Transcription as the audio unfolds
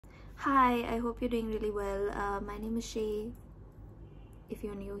Hi, I hope you're doing really well. My name is Shay. If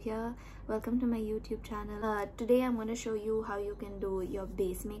you're new here, welcome to my YouTube channel. Today I'm going to show you how you can do your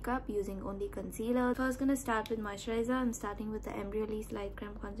base makeup using only concealer. First, going to start with moisturizer. I'm starting with the Embryollise light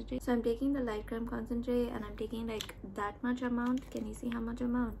creme concentrate. So I'm taking the light creme concentrate and I'm taking like that much amount. Can you see how much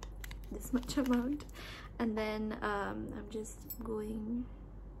amount? This much amount. And then I'm just going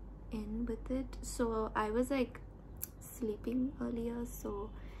in with it. So I was like sleeping earlier, so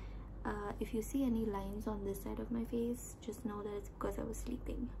if you see any lines on this side of my face, just know that it's because I was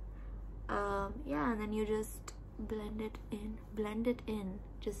sleeping. Yeah, and then you just blend it in,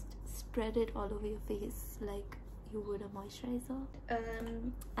 just spread it all over your face like you would a moisturizer.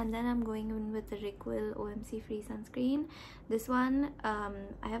 And then I'm going in with the Rickwill OMC free sunscreen. This one,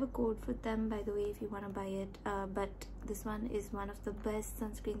 I have a code for them, by the way, if you want to buy it, but this one is one of the best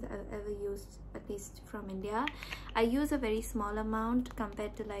sunscreens I've ever used, at least from India. I use a very small amount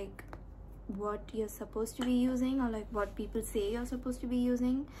compared to like what you're supposed to be using, or like what people say you're supposed to be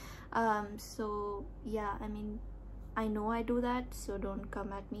using. So yeah, I mean, I know I do that, so don't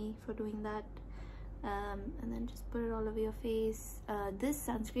come at me for doing that. And then just put it all over your face. This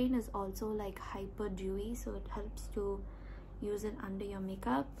sunscreen is also like hyper dewy, so it helps to use it under your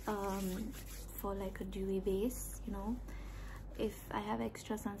makeup for like a dewy base, you know. If I have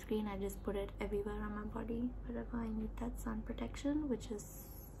extra sunscreen, I just put it everywhere on my body wherever I need that sun protection, which is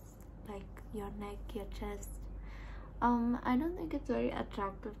like your neck, your chest. I don't think it's very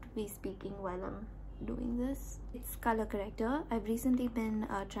attractive to be speaking while I'm doing this. It's color corrector. I've recently been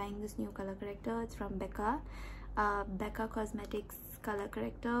trying this new color corrector. It's from Becca Cosmetics color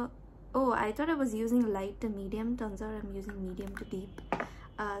corrector. Oh, I thought I was using light to medium. Turns out I'm using medium to deep.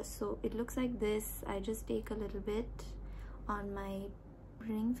 So it looks like this. I just take a little bit on my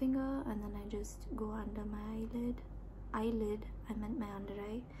ring finger and then I just go under my eyelid, I meant my under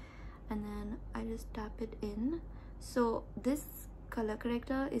eye, and then I just tap it in. So this color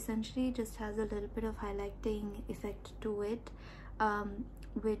corrector essentially just has a little bit of highlighting effect to it,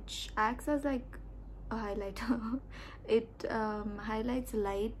 which acts as like a highlighter. It highlights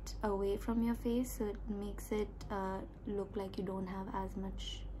light away from your face, so it makes it look like you don't have as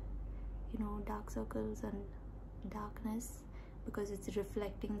much, you know, dark circles and darkness, because it's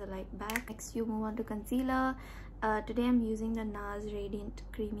reflecting the light back. Next, you move on to concealer. Today I'm using the NARS Radiant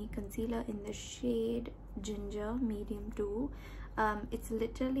Creamy Concealer in the shade Ginger Medium 2. It's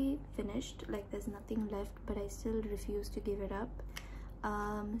literally finished, like there's nothing left, but I still refuse to give it up.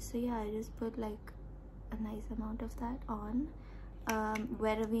 So yeah, I just put like a nice amount of that on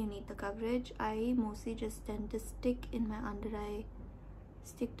wherever you need the coverage. I mostly just tend to stick to my under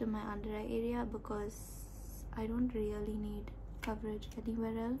eye area, because I don't really need coverage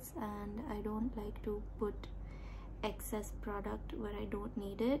anywhere else, and I don't like to put excess product where I don't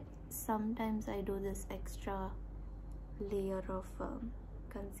need it. Sometimes I do this extra layer of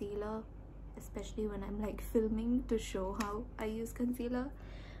concealer, especially when I'm like filming, to show how I use concealer,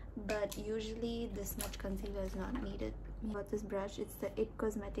 but usually this much concealer is not needed. I got this brush. It's the It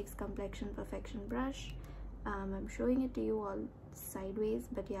Cosmetics Complexion Perfection brush. I'm showing it to you all sideways,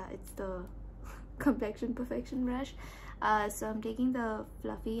 but yeah, it's the Complexion Perfection brush. So I'm taking the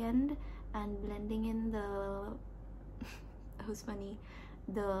fluffy end and blending in the it was funny,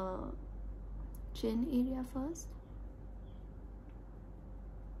 the chin area first,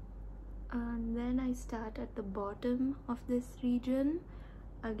 and then I start at the bottom of this region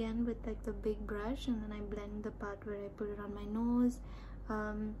again with like the big brush, and then I blend the part where I put it on my nose,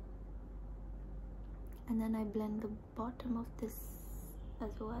 and then I blend the bottom of this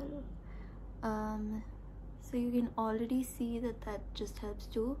as well. So you can already see that just helps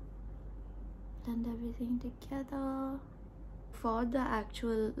to blend everything together. For the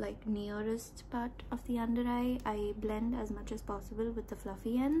actual like nearest part of the under eye, I blend as much as possible with the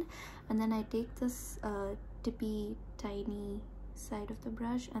fluffy end, and then I take this tippy tiny side of the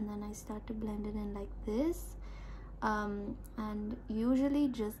brush and then I start to blend it in like this, and usually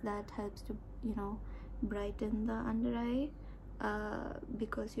just that helps to, you know, brighten the under eye,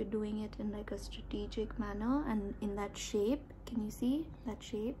 because you're doing it in like a strategic manner and in that shape. Can you see that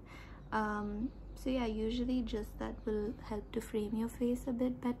shape? So yeah, usually just that will help to frame your face a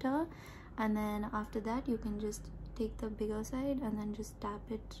bit better, and then after that you can just take the bigger side and then just tap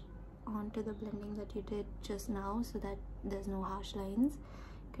it onto the blending that you did just now, so that there's no harsh lines.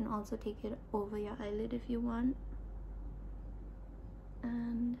 You can also take it over your eyelid if you want.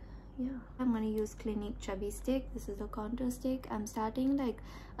 And yeah, I'm gonna use Clinique Chubby stick. This is a contour stick. I'm starting like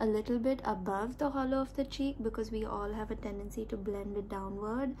a little bit above the hollow of the cheek, because we all have a tendency to blend it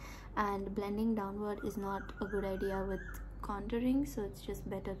downward, and blending downward is not a good idea with contouring, so it's just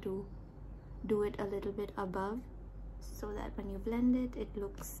better to do it a little bit above, so that when you blend it,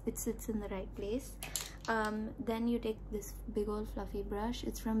 it sits in the right place. Then you take this big old fluffy brush.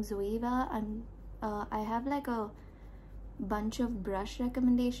 It's from Zoeva. I have like a bunch of brush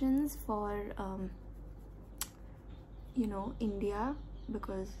recommendations for you know, India,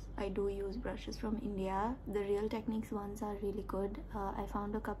 because I do use brushes from India. The Real Techniques ones are really good. I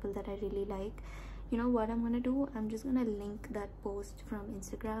found a couple that I really like. You know what I'm gonna do? I'm just gonna link that post from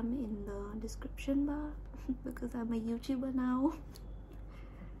Instagram in the description bar because I'm a YouTuber now.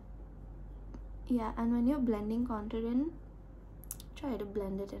 Yeah, and when you're blending contour in, try to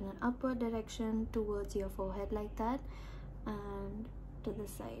blend it in an upward direction towards your forehead like that, and to the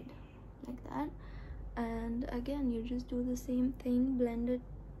side like that. And again, you just do the same thing, blend it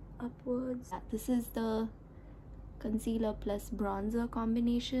upwards. This is the concealer plus bronzer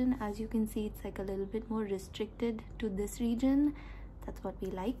combination. As you can see, it's like a little bit more restricted to this region. That's what we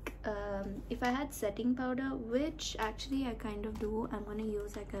like. If I had setting powder, which actually I kind of do, I'm gonna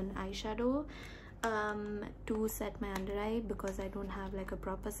use like an eyeshadow to set my under eye, because I don't have like a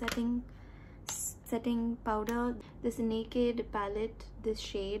proper setting powder. This Naked palette, the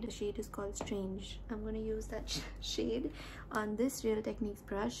shade is called Strange. I'm gonna use that shade on this Real Techniques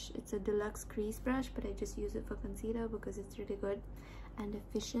brush. It's a deluxe crease brush, but I just use it for concealer because it's really good and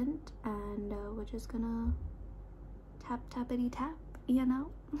efficient. And we're just gonna tappity tap, you know.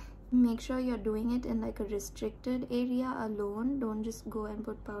 Make sure you're doing it in like a restricted area alone. Don't just go and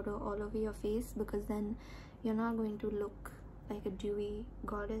put powder all over your face, because then you're not going to look like a dewy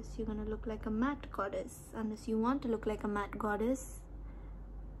goddess. You're gonna look like a matte goddess. Unless you want to look like a matte goddess,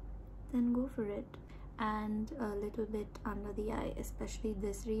 then go for it. And a little bit under the eye, especially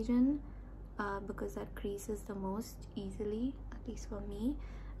this region, because that creases the most easily, at least for me.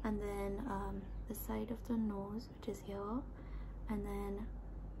 And then the side of the nose, which is here. And then,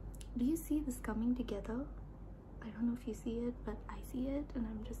 do you see this coming together? I don't know if you see it, but I see it, and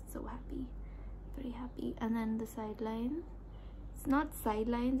I'm just so happy, very happy. And then the side line, it's not side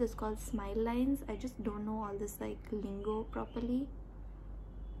lines, it's called smile lines. I just don't know all this like lingo properly,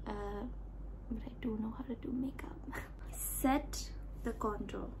 but I do know how to do makeup. Set the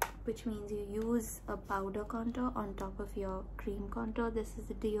contour, which means you use a powder contour on top of your cream contour. This is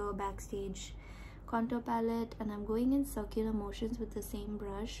the Dior Backstage contour palette, and I'm going in circular motions with the same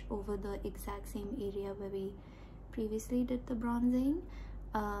brush over the exact same area where we previously did the bronzing.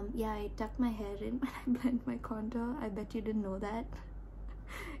 Yeah, I tuck my hair in when I blend my contour. I bet you didn't know that.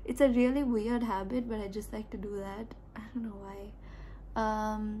 It's a really weird habit, but I just like to do that. I don't know why.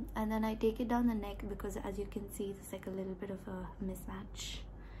 And then I take it down the neck, because as you can see, it's like a little bit of a mismatch.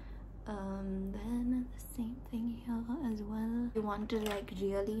 Then the same thing here as well. If you want to like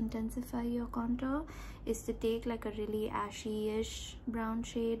really intensify your contour, is to take like a really ashy-ish brown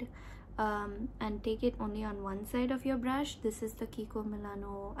shade, and take it only on one side of your brush. This is the Kiko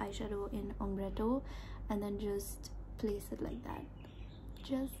Milano eyeshadow in ombretto, and then just place it like that.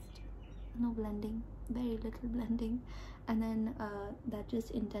 Just no blending, very little blending, and then that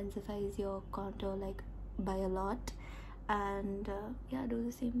just intensifies your contour like by a lot. And yeah, do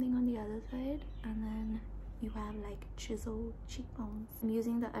the same thing on the other side, and then you have like chiseled cheekbones. I'm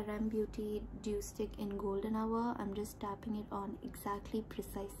using the Arem Beauty Dew Stick in Golden Hour. I'm just tapping it on exactly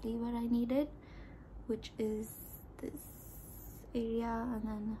precisely where I need it, which is this area, and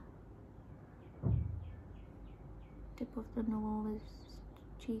then tip of the nose,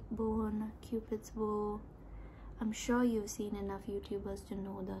 cheekbone, Cupid's bow. I'm sure you've seen enough YouTubers to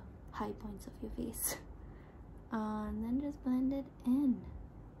know the high points of your face. And then just blend it in.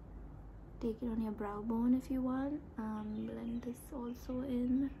 Take it on your brow bone if you want. Blend this also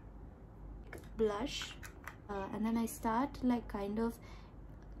in. Blush. And then I start like kind of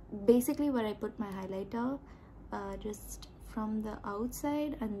basically where I put my highlighter, just from the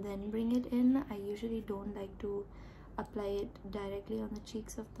outside, and then bring it in. I usually don't like to apply it directly on the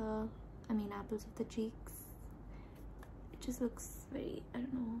cheeks of the, apples of the cheeks. It just looks very, I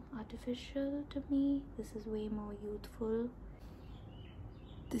don't know, artificial to me. This is way more youthful.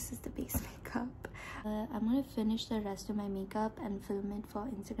 This is the base makeup. I'm gonna finish the rest of my makeup and film it for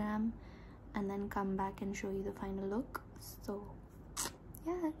Instagram, and then come back and show you the final look. So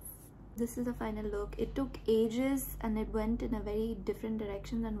yes, this is the final look. It took ages and it went in a very different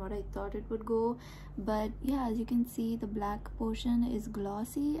direction than what I thought it would go, but yeah, as you can see, the black portion is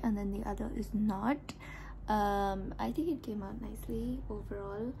glossy and then the other is not. I think it came out nicely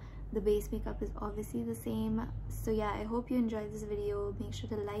overall. The base makeup is obviously the same. So yeah, I hope you enjoyed this video. Make sure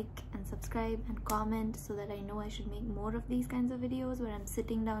to like and subscribe and comment so that I know I should make more of these kinds of videos where I'm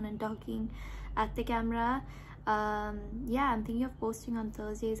sitting down and talking at the camera. Yeah, I'm thinking of posting on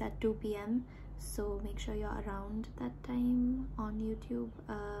Thursdays at 2 p.m, so make sure you're around that time on YouTube.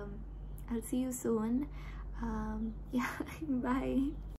 I'll see you soon. Yeah. Bye.